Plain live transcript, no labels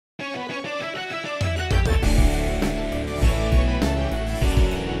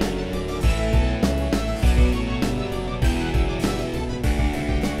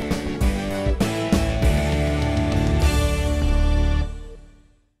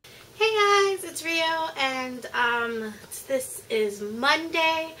Hey guys, it's Rio, and this is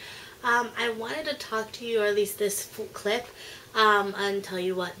Monday. I wanted to talk to you, or at least this full clip, and tell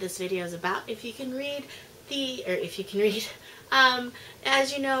you what this video is about. If you can read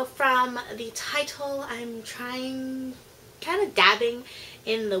as you know from the title, I'm kind of dabbing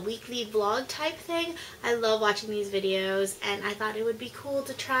in the weekly vlog type thing. I love watching these videos, and I thought it would be cool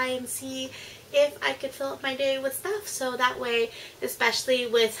to try and see if I could fill up my day with stuff. So that way, especially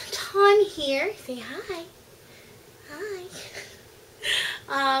with Ton here, say hi. Hi.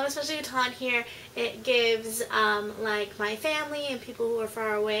 Especially with Ton here, it gives like my family and people who are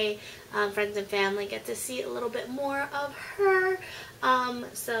far away, friends and family, get to see a little bit more of her.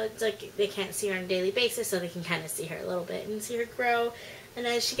 So it's like they can't see her on a daily basis, so they can kind of see her a little bit and see her grow. And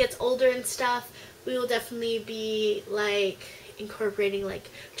as she gets older and stuff, we will definitely be like incorporating like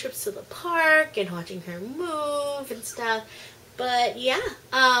trips to the park and watching her move and stuff. But yeah,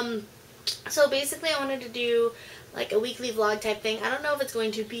 so basically I wanted to do like a weekly vlog type thing. I don't know if it's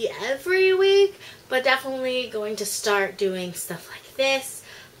going to be every week, but definitely going to start doing stuff like this,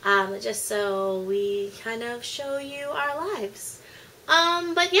 just so we kind of show you our lives.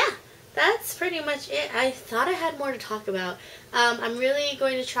 But yeah, that's pretty much it. I thought I had more to talk about. I'm really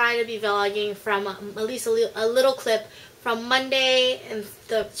going to try to be vlogging from at least a little clip from Monday and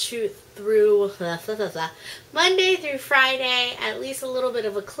through Monday through Friday, at least a little bit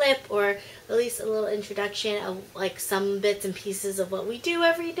of a clip, or at least a little introduction of like some bits and pieces of what we do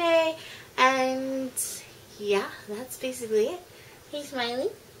every day. And yeah, that's basically it. He's smiling.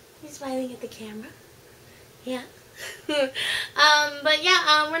 He's smiling at the camera. Yeah. But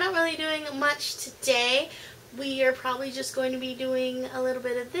yeah, we're not really doing much today. We are probably just going to be doing a little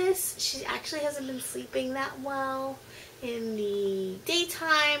bit of this. She actually hasn't been sleeping that well in the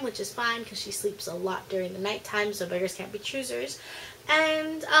daytime, which is fine because she sleeps a lot during the nighttime, so beggars can't be choosers.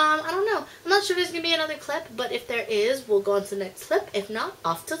 And I don't know. I'm not sure if there's going to be another clip, but if there is, we'll go on to the next clip. If not,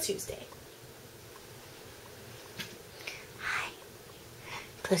 off till Tuesday. Hi.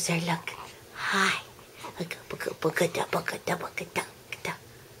 Closer look. Hi.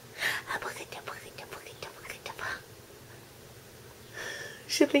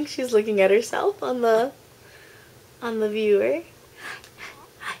 She thinks she's looking at herself on the viewer.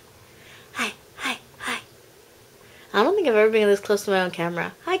 Hi. I don't think I've ever been this close to my own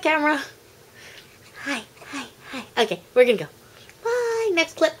camera. Hi, camera. Hi. Okay, we're gonna go. Bye.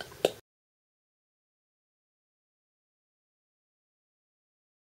 Next clip.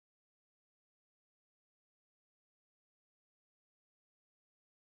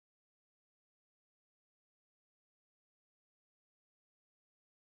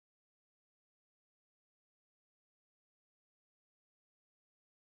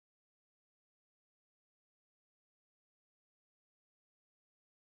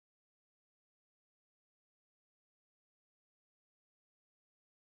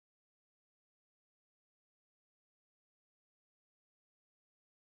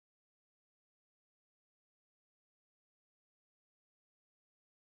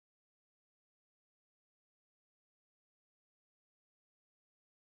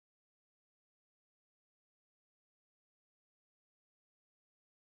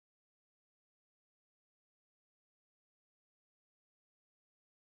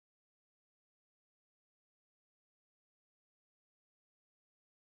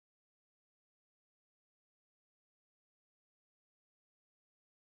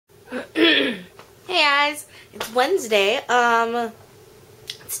 Hey guys, it's Wednesday.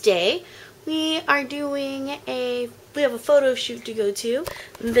 Today we have a photo shoot to go to.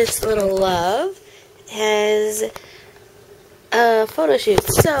 This little love has a photo shoot.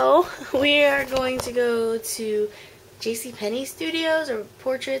 So we are going to go to JCPenney Studios, or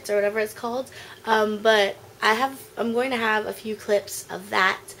Portraits, or whatever it's called. But I'm going to have a few clips of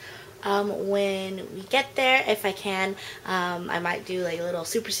that when we get there, if I can. I might do like a little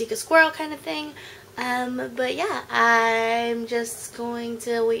super secret squirrel kind of thing. But yeah, I'm just going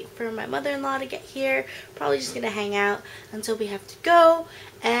to wait for my mother-in-law to get here. Probably just gonna hang out until we have to go.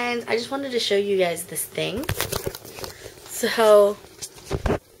 And I just wanted to show you guys this thing. So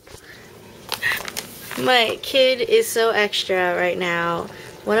my kid is so extra right now.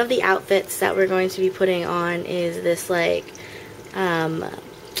 One of the outfits that we're going to be putting on is this like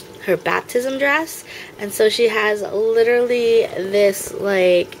her baptism dress, and so she has literally this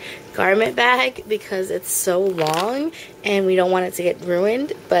like garment bag because it's so long and we don't want it to get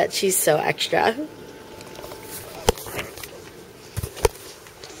ruined, but she's so extra.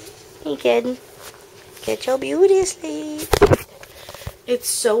 Hey kid, get your beauty sleep. It's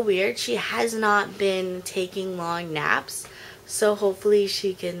so weird. She has not been taking long naps, so hopefully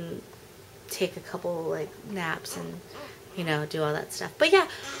she can take a couple like naps and, you know, do all that stuff. But yeah,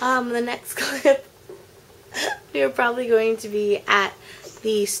 the next clip we are probably going to be at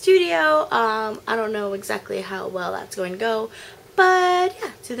the studio. I don't know exactly how well that's going to go, but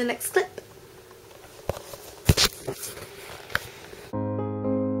yeah, to the next clip.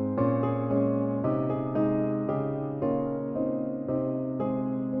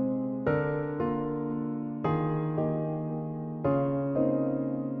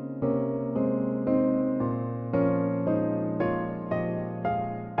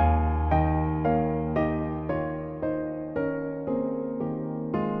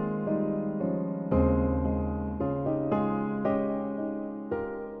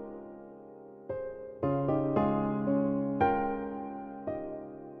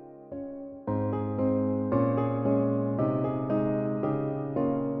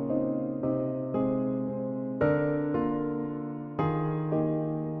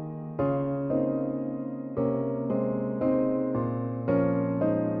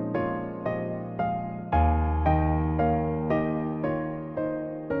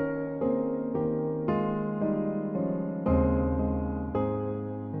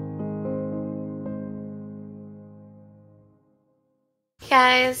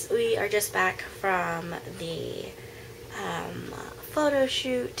 Guys, we are just back from the photo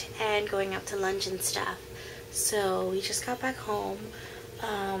shoot and going out to lunch and stuff. So we just got back home.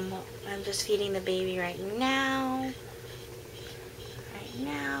 I'm just feeding the baby right now.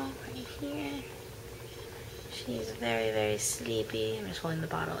 Right here. She's very, very sleepy. I'm just holding the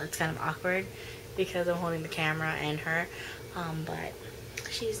bottle. It's kind of awkward because I'm holding the camera and her. But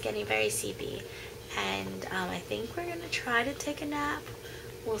she's getting very sleepy. And I think we're gonna try to take a nap.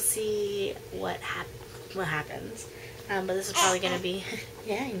 We'll see what happens. But this is probably gonna be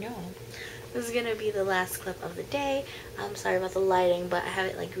yeah, I know. This is gonna be the last clip of the day. I'm sorry about the lighting, but I have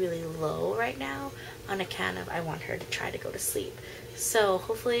it like really low right now on account of I want her to try to go to sleep. So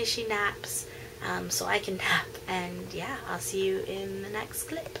hopefully she naps, so I can nap. And yeah, I'll see you in the next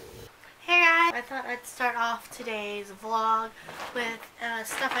clip. Hey guys, I thought I'd start off today's vlog with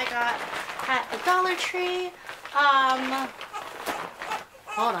stuff I got at the Dollar Tree.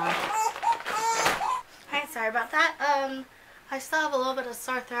 Hold on. Hi, sorry about that. I still have a little bit of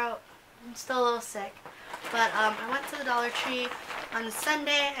sore throat. I'm still a little sick. But I went to the Dollar Tree on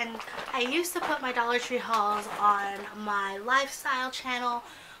Sunday, and I used to put my Dollar Tree hauls on my lifestyle channel,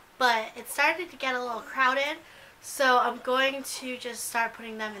 but it started to get a little crowded. So I'm going to just start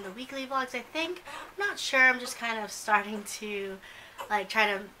putting them in the weekly vlogs, I think. I'm not sure. I'm just kind of starting to like try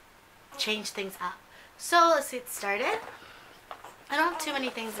to change things up. So let's get started. I don't have too many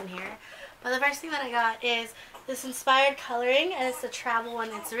things in here, but the first thing that I got is this inspired coloring, and it's the travel one.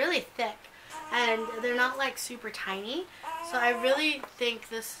 It's really thick, and they're not like super tiny. So I really think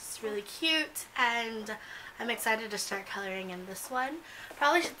this is really cute, and I'm excited to start coloring in this one.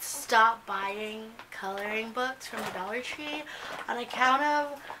 Probably should stop buying coloring books from the Dollar Tree on account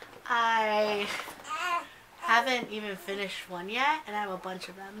of I haven't even finished one yet, and I have a bunch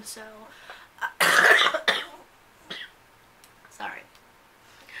of them, so sorry.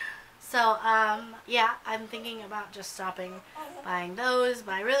 So yeah, I'm thinking about just stopping buying those,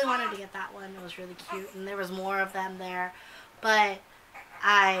 but I really wanted to get that one. It was really cute, and there was more of them there, but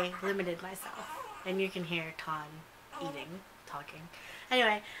I limited myself, and you can hear Ton talking.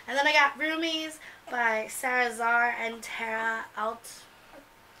 Anyway, and then I got Roomies by Sarah Zar and Tara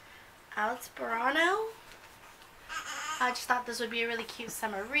Altsparano. I just thought this would be a really cute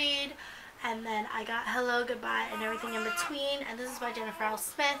summer read. And then I got Hello, Goodbye, and Everything in Between, and this is by Jennifer L.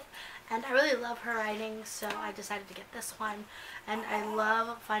 Smith, and I really love her writing, so I decided to get this one. And I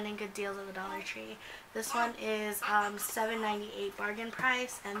love finding good deals at the Dollar Tree. This one is $7.98 bargain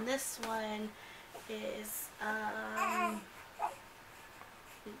price, and this one is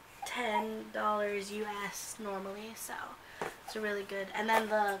 $10 US normally, so it's really good. And then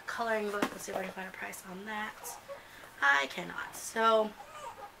the coloring book, let's see if I can find a price on that. I cannot. So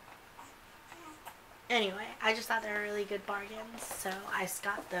anyway, I just thought they were really good bargains, so I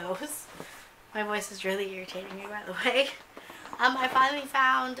got those. My voice is really irritating me, by the way. I finally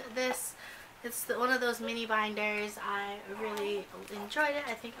found this. It's one of those mini binders. I really enjoyed it.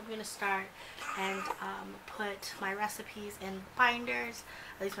 I think I'm going to start and put my recipes in binders,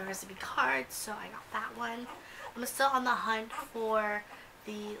 at least my recipe cards, so I got that one. I'm still on the hunt for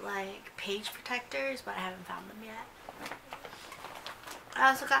the like page protectors, but I haven't found them yet. I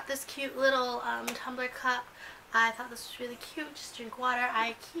also got this cute little tumbler cup. I thought this was really cute. Just drink water.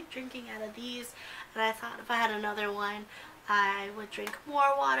 I keep drinking out of these, and I thought if I had another one, I would drink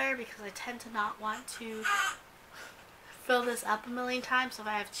more water because I tend to not want to fill this up a million times. So if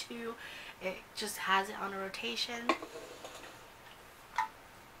I have 2, it just has it on a rotation.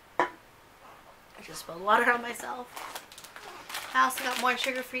 I just spilled water on myself. I also got more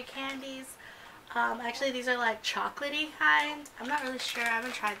sugar-free candies. Actually, these are like chocolatey kind. I'm not really sure. I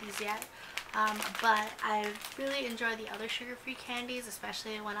haven't tried these yet. But I really enjoy the other sugar-free candies,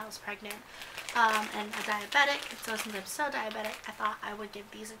 especially when I was pregnant and a diabetic. And so since I'm so diabetic, I thought I would give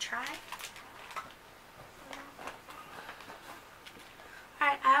these a try.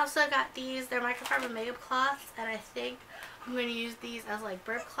 Alright, I also got these. They're microfiber makeup cloths, and I think I'm going to use these as like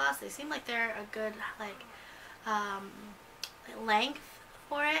burp cloths. They seem like they're a good like length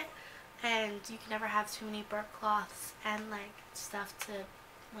for it, and you can never have too many burp cloths and like stuff to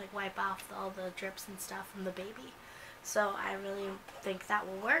like wipe off all the drips and stuff from the baby. So I really think that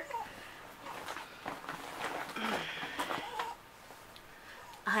will work.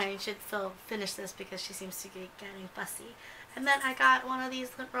 I should finish this because she seems to be getting fussy. And then I got one of these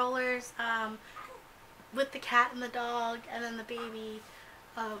lint rollers with the cat and the dog and then the baby.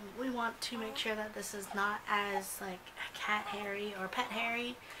 We want to make sure that this is not as like cat hairy or pet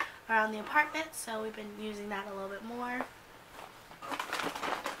hairy around the apartment, so we've been using that a little bit more.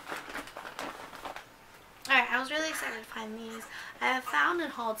 Alright, I was really excited to find these. I have found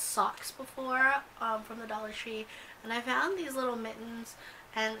and hauled socks before from the Dollar Tree, and I found these little mittens,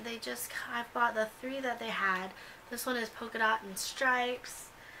 and they just, I bought the 3 that they had. This one is polka dot and stripes.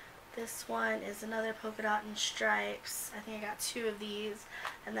 This one is another polka dot and stripes. I think I got 2 of these,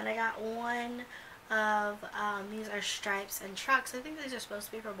 and then I got one of these are stripes and trucks. I think these are supposed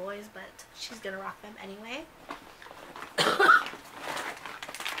to be for boys, but she's gonna rock them anyway.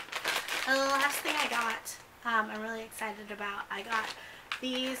 And the last thing I got, I'm really excited about. I got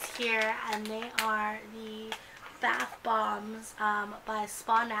these here, and they are the bath bombs by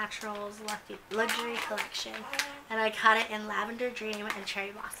Spa Naturals Luxury Collection, and I got it in Lavender Dream and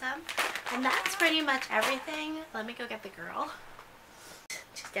Cherry Blossom. And that's pretty much everything. Let me go get the girl.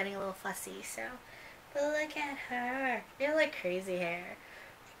 She's getting a little fussy, so look at her. You have like crazy hair.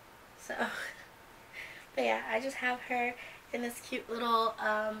 So, but yeah, I just have her in this cute little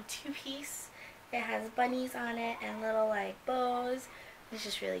 2-piece. It has bunnies on it and little like bows. It's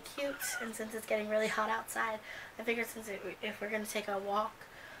just really cute, and since it's getting really hot outside, I figured if we're going to take a walk,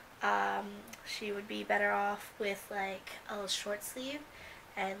 she would be better off with like a little short sleeve,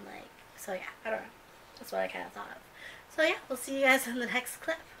 and like, so yeah, I don't know, that's what I kind of thought of. So yeah, we'll see you guys in the next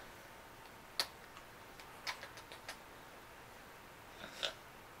clip.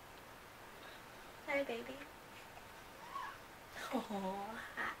 Hi baby. Oh,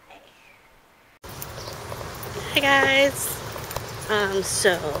 hi. Hi guys.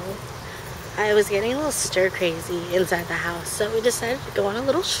 So I was getting a little stir crazy inside the house, so we decided to go on a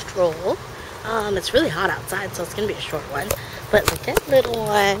little stroll. It's really hot outside, so it's gonna be a short one. But look at little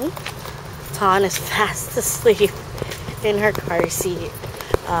one. Tawn is fast asleep in her car seat,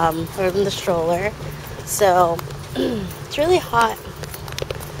 or in the stroller. So it's really hot,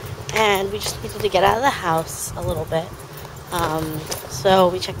 and we just needed to get out of the house a little bit. So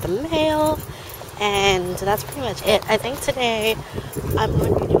we checked the mail, and that's pretty much it. I think today I'm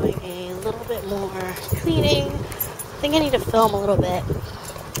going to be doing a little bit more cleaning. I think I need to film a little bit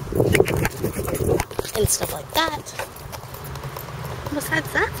and stuff like that.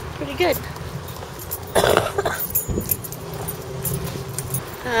 Besides that, pretty good.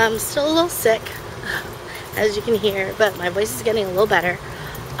 I'm still a little sick, as you can hear, but my voice is getting a little better.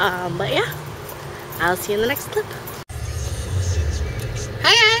 But yeah, I'll see you in the next clip.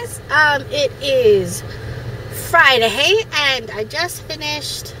 Hi guys, it is Friday, and I just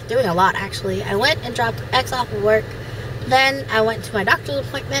finished doing a lot actually. I went and dropped X off of work, then I went to my doctor's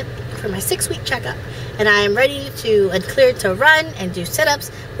appointment for my 6-week checkup, and I am ready to and cleared to run and do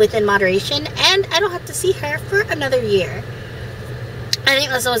sit-ups within moderation, and I don't have to see her for another year. I think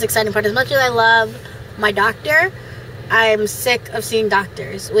that's the most exciting part. As much as I love my doctor, I'm sick of seeing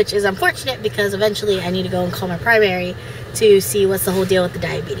doctors, which is unfortunate because eventually I need to go and call my primary to see what's the whole deal with the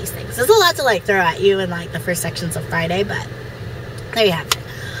diabetes things. There's a lot to like throw at you in like the first sections of Friday, but there you have it.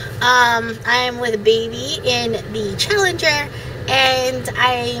 I'm with baby in the Challenger, and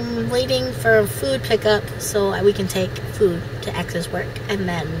I'm waiting for food pickup so we can take food to X's work, and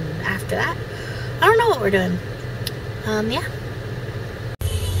then after that, I don't know what we're doing. Yeah.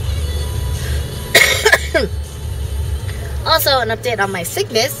 Also, an update on my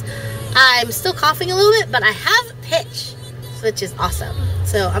sickness. I'm still coughing a little bit, but I have pitch, which is awesome.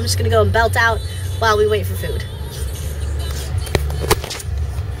 So I'm just gonna go and belt out while we wait for food.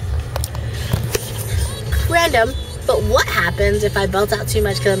 Random, but what happens if I belt out too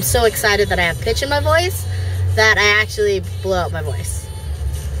much because I'm so excited that I have pitch in my voice? that I actually blow out my voice.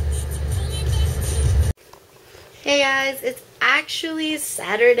 Hey guys, it's actually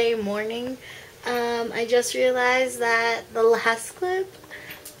Saturday morning. I just realized that the last clip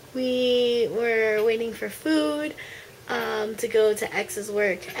we were waiting for food to go to X's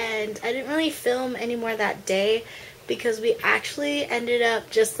work, and I didn't really film anymore that day because we actually ended up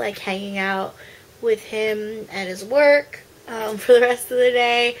just like hanging out with him at his work for the rest of the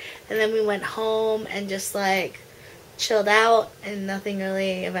day, and then we went home and just like chilled out, and nothing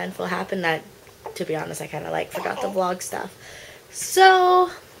really eventful happened. That, to be honest, I kind of like forgot the vlog stuff. So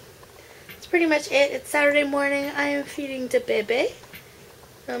that's pretty much it. It's Saturday morning. I am feeding to Bebe.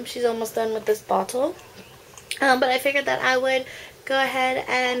 She's almost done with this bottle. But I figured that I would go ahead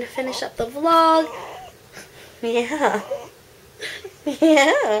and finish up the vlog. Yeah.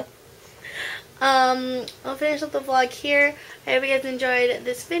 Yeah. I'll finish up the vlog here. I hope you guys enjoyed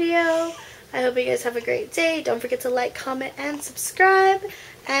this video. I hope you guys have a great day. Don't forget to like, comment, and subscribe.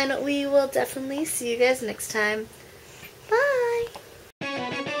 And we will definitely see you guys next time.